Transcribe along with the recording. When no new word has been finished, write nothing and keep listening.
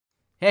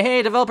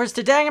Hey developers,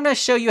 today I'm going to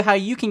show you how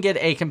you can get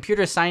a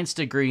computer science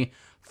degree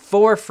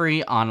for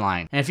free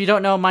online. And if you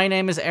don't know, my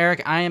name is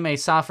Eric. I am a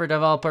software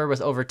developer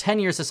with over 10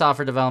 years of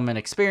software development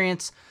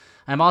experience.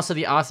 I'm also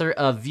the author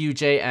of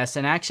Vue.js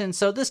in Action.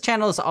 So this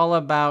channel is all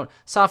about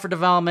software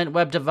development,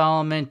 web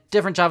development,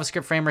 different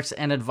JavaScript frameworks,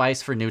 and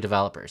advice for new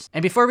developers.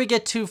 And before we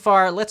get too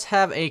far, let's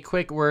have a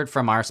quick word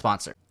from our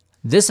sponsor.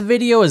 This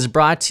video is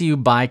brought to you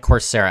by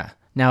Coursera.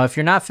 Now, if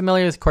you're not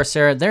familiar with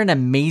Coursera, they're an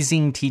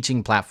amazing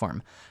teaching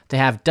platform. They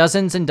have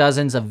dozens and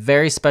dozens of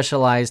very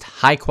specialized,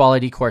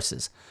 high-quality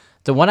courses.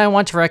 The one I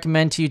want to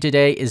recommend to you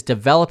today is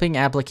Developing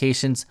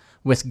Applications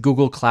with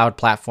Google Cloud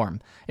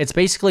Platform. It's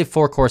basically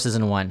 4 courses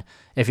in one.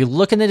 If you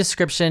look in the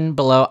description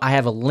below, I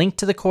have a link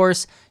to the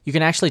course. You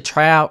can actually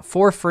try out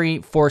for free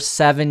for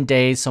 7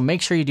 days, so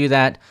make sure you do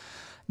that.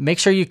 Make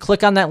sure you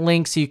click on that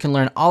link so you can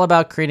learn all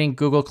about creating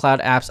Google Cloud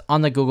apps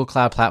on the Google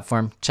Cloud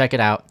Platform. Check it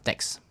out.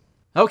 Thanks.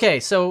 Okay,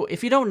 so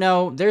if you don't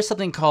know, there's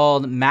something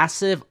called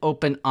Massive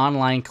Open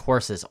Online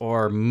Courses,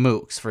 or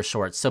MOOCs for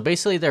short. So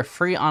basically, they're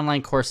free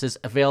online courses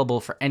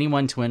available for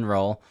anyone to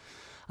enroll.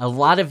 A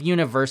lot of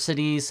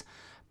universities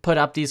put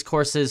up these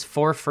courses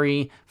for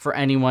free for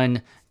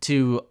anyone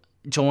to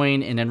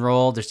join and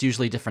enroll. There's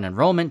usually different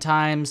enrollment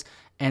times,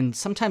 and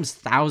sometimes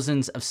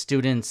thousands of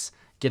students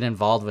get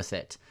involved with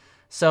it.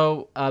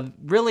 So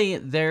really,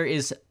 there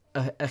is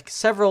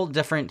several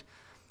different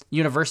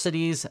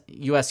universities,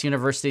 U.S.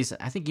 universities,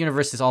 I think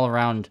universities all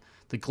around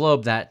the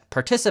globe that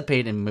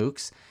participate in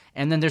MOOCs.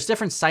 And then there's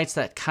different sites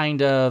that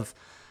kind of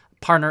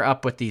partner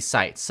up with these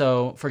sites.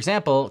 So for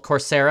example,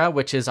 Coursera,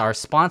 which is our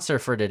sponsor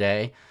for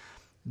today,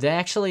 they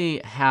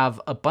actually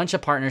have a bunch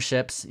of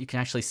partnerships. You can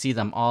actually see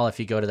them all if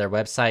you go to their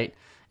website.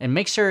 And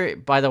make sure,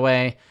 by the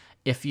way,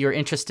 if you're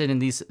interested in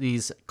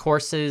these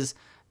courses,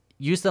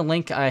 use the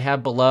link I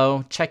have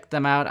below. Check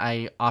them out.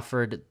 I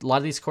offered a lot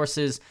of these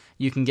courses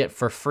you can get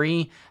for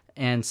free.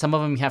 And some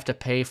of them you have to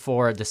pay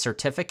for the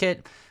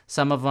certificate.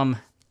 Some of them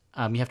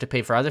you have to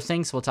pay for other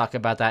things. We'll talk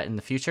about that in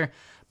the future.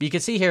 But you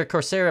can see here,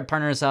 Coursera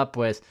partners up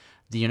with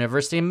the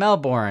University of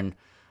Melbourne,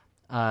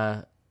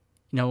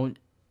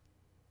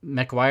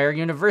 Macquarie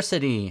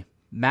University,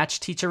 Match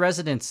Teacher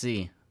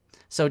Residency.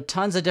 So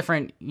tons of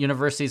different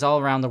universities all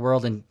around the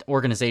world and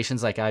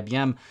organizations like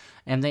IBM.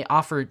 And they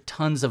offer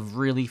tons of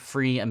really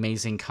free,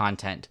 amazing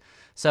content.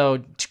 So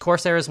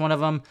Coursera is one of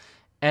them.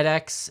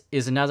 edX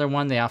is another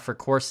one. They offer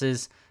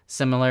courses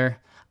similar.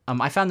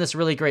 I found this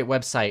really great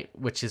website,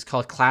 which is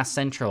called Class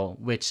Central,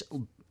 which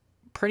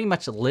pretty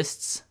much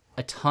lists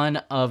a ton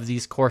of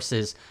these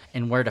courses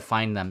and where to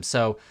find them.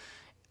 So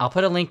I'll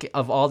put a link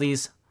of all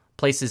these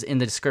places in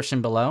the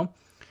description below.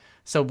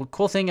 So the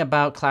cool thing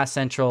about Class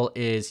Central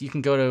is you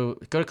can go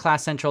to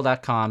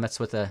classcentral.com. That's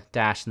with a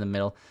dash in the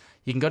middle.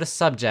 You can go to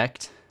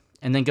subject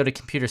and then go to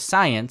computer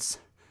science,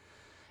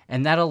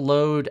 and that'll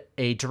load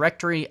a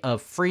directory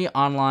of free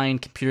online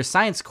computer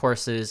science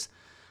courses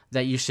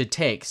that you should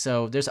take.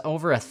 So there's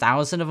over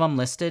 1,000 of them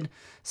listed.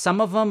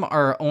 Some of them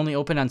are only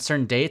open on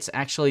certain dates.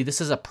 Actually, this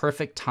is a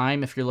perfect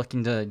time if you're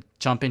looking to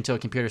jump into a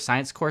computer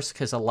science course,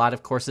 because a lot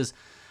of courses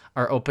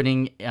are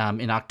opening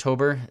in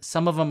October.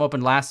 Some of them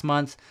opened last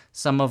month.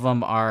 Some of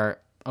them are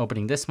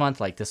opening this month,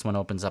 like this one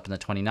opens up on the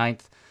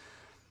 29th.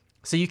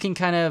 So you can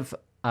kind of,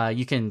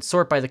 you can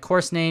sort by the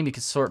course name, you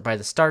can sort by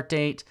the start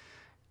date.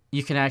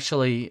 You can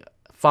actually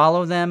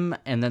follow them,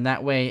 and then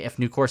that way, if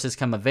new courses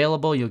come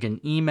available, you'll get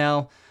an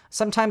email.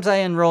 Sometimes I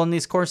enroll in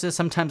these courses,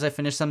 sometimes I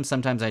finish them,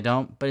 sometimes I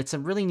don't, but it's a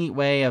really neat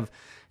way of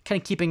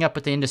kind of keeping up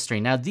with the industry.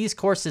 Now, these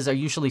courses are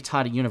usually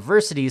taught at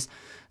universities,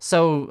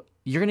 so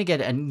you're going to get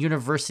a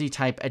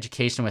university-type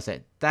education with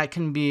it. That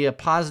can be a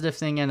positive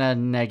thing and a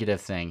negative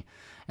thing,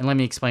 and let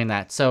me explain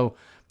that. So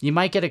you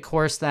might get a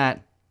course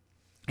that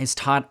is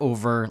taught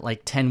over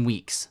like 10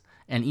 weeks,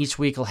 and each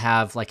week will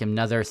have like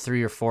another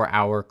 3 or 4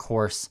 hour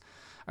course,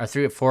 or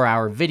 3 or 4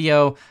 hour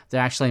video. There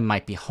actually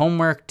might be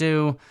homework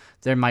due.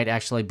 There might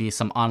actually be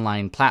some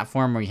online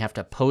platform where you have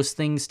to post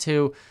things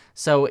to.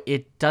 So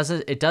it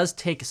does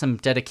take some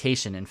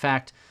dedication. In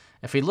fact,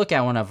 if we look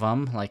at one of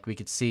them, like we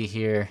could see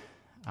here,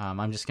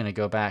 I'm just going to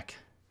go back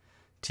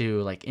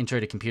to like Intro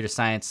to Computer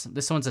Science.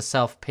 This one's a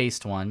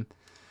self-paced one.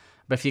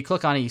 But if you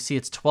click on it, you see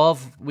it's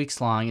 12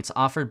 weeks long. It's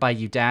offered by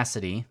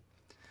Udacity,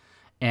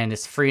 and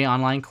it's free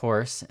online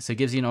course. So it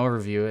gives you an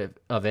overview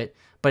of it.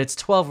 But it's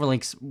 12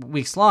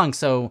 weeks long,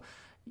 so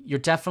you're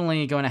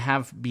definitely going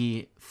to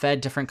be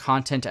fed different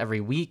content every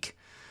week.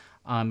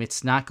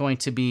 It's not going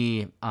to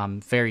be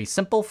very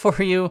simple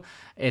for you.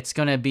 It's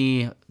going to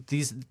be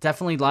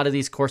definitely a lot of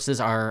these courses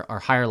are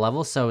higher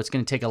level, so it's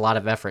going to take a lot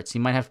of effort. So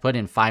you might have to put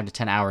in 5 to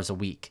 10 hours a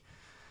week.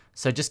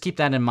 So just keep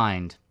that in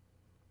mind.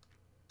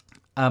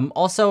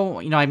 Also,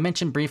 I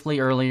mentioned briefly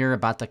earlier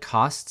about the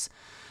costs.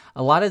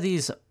 A lot of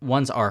these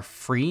ones are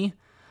free,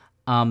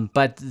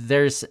 but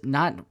there's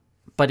not.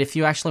 But if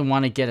you actually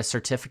want to get a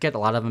certificate, a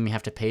lot of them you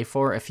have to pay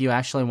for. If you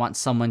actually want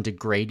someone to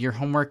grade your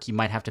homework, you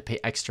might have to pay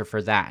extra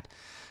for that.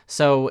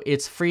 So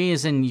it's free,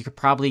 as in you could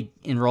probably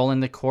enroll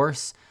in the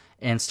course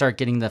and start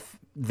getting the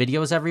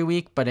videos every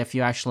week. But if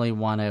you actually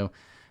want to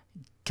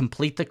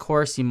complete the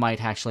course, you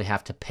might actually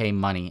have to pay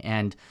money.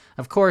 And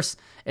of course,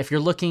 if you're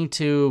looking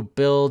to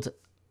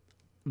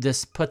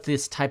put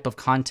this type of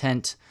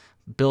content,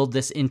 build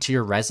this into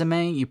your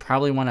resume, you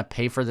probably want to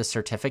pay for the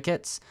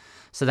certificates.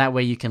 So that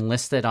way you can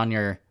list it on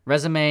your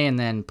resume and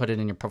then put it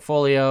in your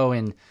portfolio.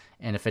 And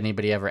if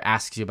anybody ever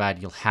asks you about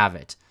it, you'll have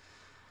it.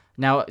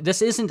 Now,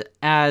 this isn't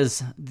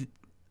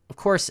of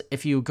course,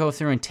 if you go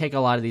through and take a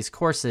lot of these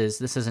courses,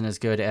 this isn't as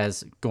good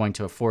as going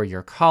to a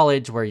 4-year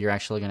college where you're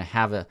actually going to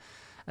have a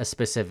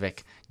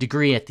specific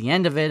degree at the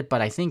end of it.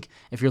 But I think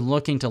if you're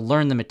looking to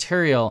learn the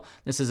material,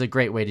 this is a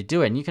great way to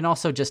do it. And you can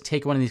also just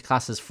take one of these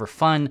classes for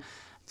fun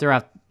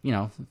throughout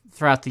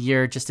the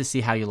year just to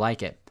see how you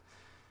like it.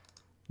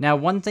 Now,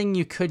 one thing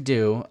you could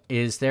do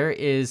is there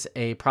is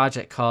a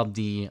project called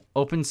the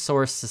Open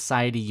Source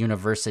Society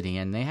University,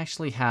 and they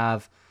actually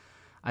have,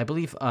 I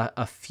believe,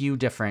 a few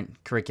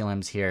different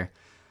curriculums here.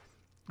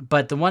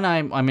 But the one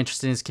I'm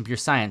interested in is computer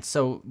science.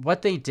 So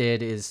what they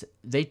did is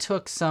they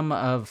took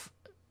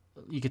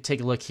you could take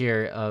a look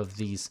here of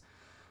these,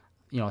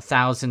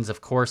 thousands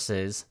of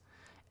courses,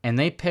 and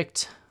they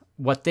picked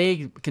what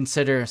they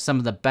consider some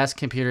of the best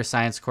computer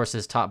science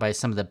courses taught by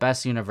some of the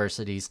best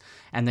universities,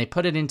 and they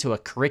put it into a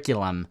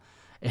curriculum,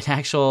 an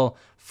actual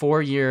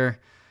 4-year,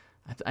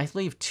 I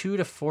believe 2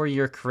 to 4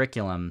 year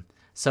curriculum.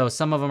 So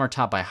some of them are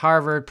taught by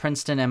Harvard,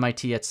 Princeton,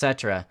 MIT,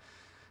 etc.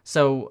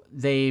 So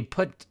they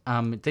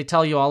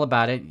tell you all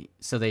about it.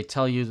 So they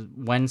tell you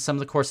when some of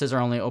the courses are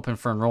only open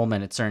for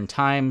enrollment at certain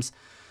times.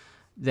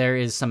 There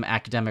is some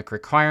academic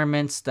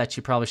requirements that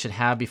you probably should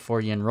have before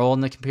you enroll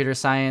in the computer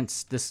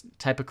science, this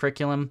type of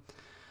curriculum.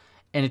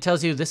 And it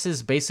tells you this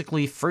is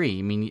basically free.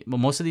 I mean,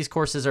 most of these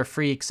courses are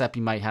free, except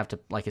you might have to,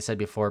 like I said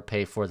before,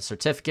 pay for the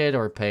certificate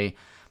or pay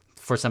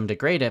for someone to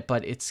grade it.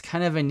 But it's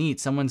kind of neat.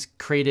 Someone's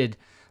created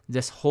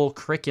this whole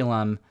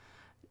curriculum,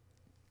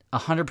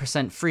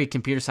 100% free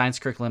computer science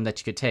curriculum that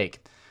you could take.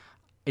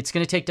 It's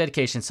going to take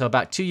dedication. So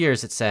about 2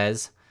 years, it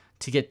says,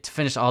 to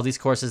finish all these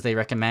courses they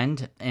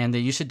recommend, and that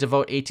you should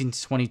devote 18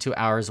 to 22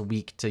 hours a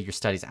week to your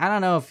studies. I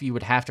don't know if you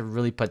would have to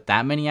really put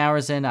that many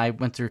hours in. I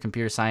went through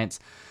computer science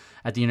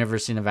at the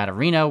University of Nevada,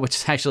 Reno,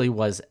 which actually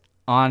was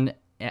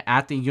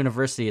at the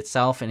university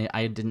itself, and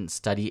I didn't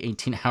study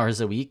 18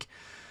 hours a week.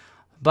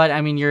 But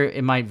I mean,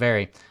 it might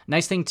vary.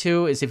 Nice thing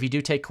too is if you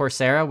do take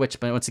Coursera, which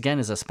once again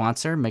is a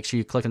sponsor, make sure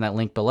you click on that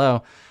link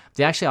below.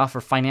 They actually offer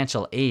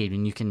financial aid,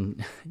 and you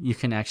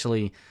can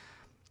actually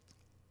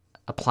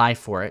apply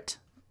for it.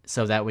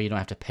 So that way you don't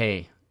have to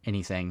pay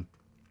anything.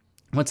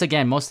 Once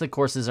again, most of the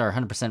courses are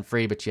 100%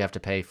 free, but you have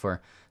to pay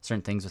for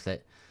certain things with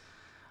it.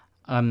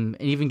 It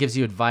even gives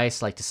you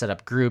advice like to set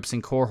up groups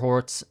and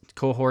cohorts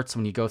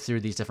when you go through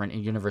these different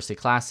university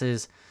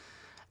classes.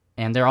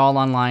 And they're all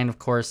online, of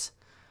course.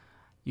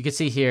 You can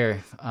see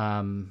here,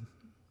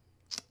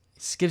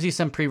 this gives you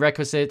some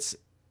prerequisites.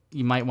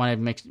 You might want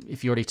to make,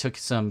 if you already took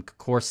some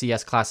core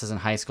CS classes in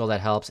high school,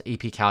 that helps.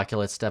 AP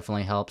Calculus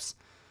definitely helps.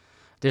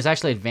 There's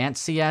actually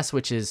Advanced CS,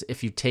 which is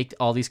if you take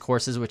all these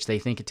courses, which they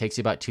think it takes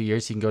you about 2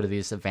 years, you can go to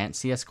these Advanced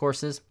CS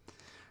courses.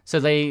 So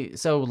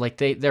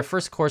their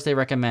first course they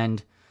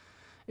recommend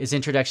is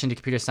Introduction to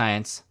Computer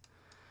Science,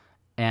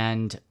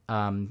 and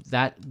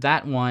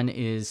that one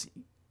is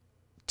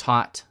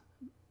taught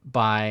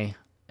by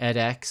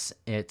edX.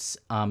 It's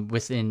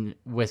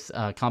with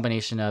a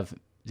combination of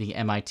the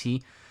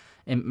MIT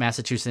and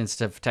Massachusetts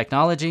Institute of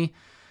Technology.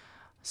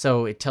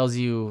 So it tells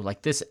you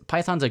like this,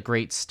 Python's a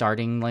great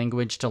starting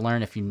language to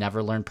learn if you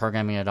never learned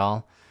programming at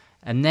all.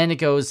 And then it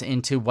goes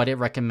into what it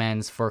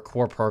recommends for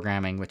core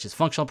programming, which is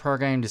functional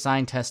programming,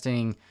 design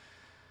testing,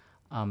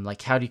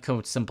 like how do you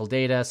code simple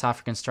data,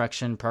 software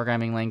construction,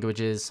 programming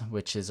languages,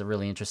 which is a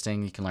really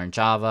interesting. You can learn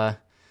Java.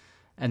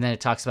 And then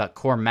it talks about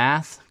core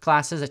math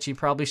classes that you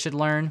probably should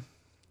learn,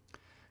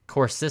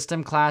 core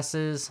system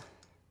classes,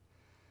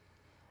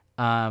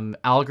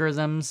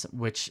 algorithms,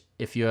 which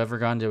if you ever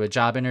gone to a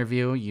job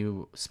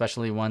interview,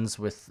 especially ones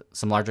with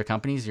some larger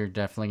companies, you're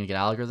definitely going to get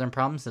algorithm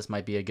problems. This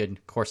might be a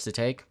good course to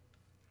take.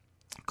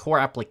 Core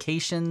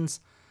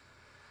applications,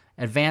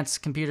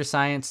 advanced computer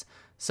science.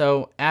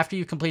 So after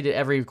you completed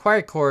every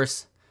required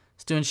course,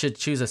 students should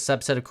choose a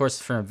subset of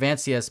courses from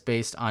Advanced CS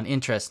based on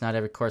interest. Not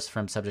every course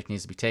from subject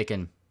needs to be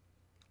taken.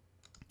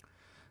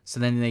 So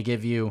then they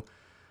give you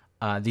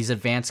these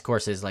advanced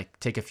courses, like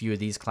take a few of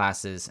these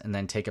classes and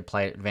then take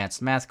applied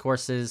advanced math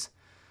courses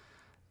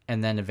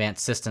and then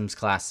advanced systems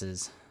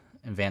classes,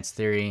 advanced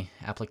theory,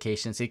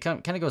 applications. So it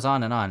kind of goes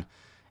on and on.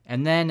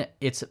 And then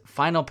it's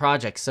final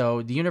project.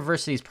 So the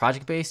university is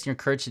project-based. You're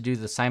encouraged to do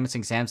the assignments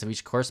and exams of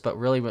each course, but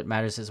really what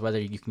matters is whether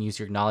you can use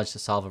your knowledge to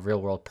solve a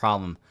real-world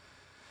problem.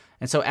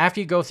 And so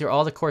after you go through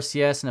all the core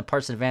CS and the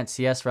parts of advanced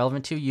CS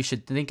relevant to you, you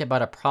should think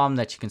about a problem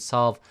that you can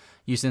solve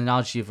using the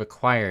knowledge you've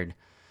acquired.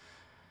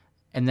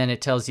 And then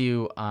it tells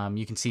you,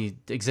 you can see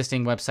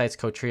existing websites,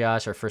 code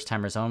triage, or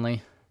first-timers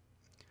only.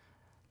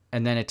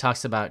 And then it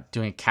talks about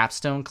doing a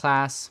capstone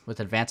class with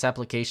advanced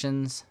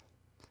applications.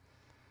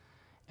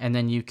 And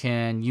then you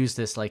can use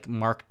this like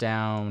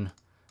markdown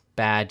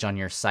badge on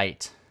your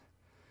site.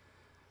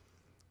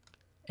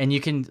 And you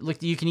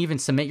can even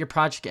submit your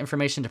project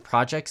information to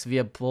projects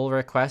via pull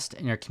request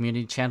in your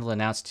community channel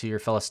announced to your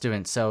fellow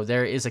students. So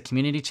there is a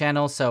community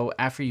channel. So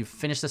after you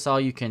finish this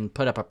all, you can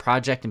put up a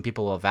project and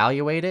people will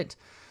evaluate it.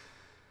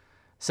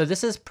 So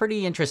this is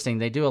pretty interesting.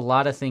 They do a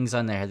lot of things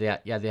on there.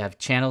 They have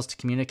channels to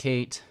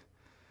communicate.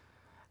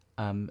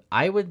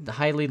 I would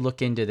highly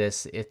look into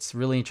this. It's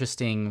really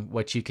interesting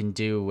what you can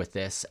do with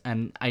this.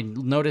 And I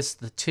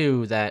noticed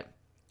too that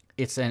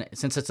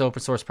since it's an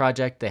open source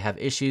project, they have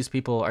issues.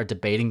 People are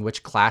debating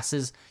which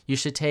classes you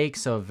should take.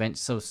 So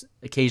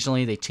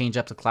occasionally they change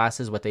up the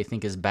classes, what they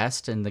think is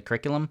best in the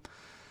curriculum.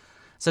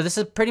 So this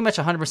is pretty much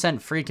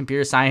 100% free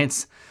computer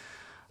science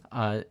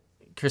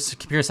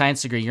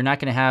degree. You're not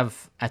going to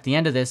have, at the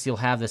end of this, you'll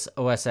have this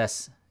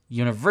OSS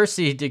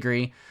university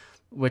degree,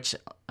 which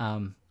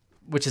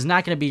is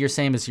not going to be your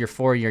same as your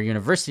 4-year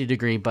university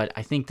degree, but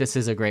I think this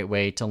is a great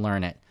way to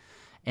learn it.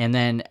 And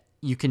then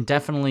you can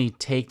definitely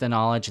take the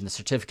knowledge and the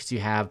certificates you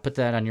have, put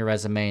that on your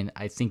resume, and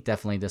I think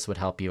definitely this would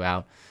help you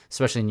out,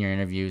 especially in your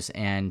interviews,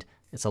 and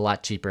it's a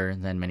lot cheaper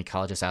than many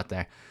colleges out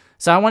there.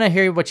 So I want to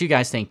hear what you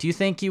guys think. Do you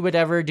think you would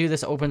ever do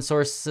this open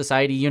source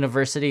society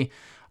university,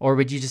 or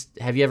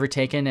have you ever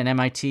taken an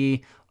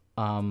MIT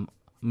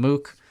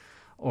MOOC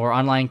or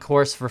online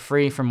course for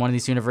free from one of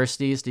these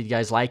universities? Did you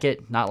guys like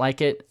it, not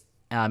like it?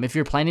 If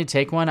you're planning to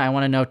take one, I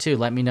want to know too.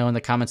 Let me know in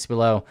the comments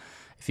below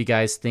if you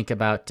guys think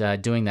about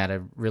doing that.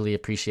 I really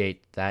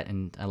appreciate that,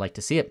 and I like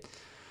to see it.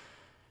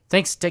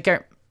 Thanks. Take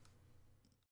care.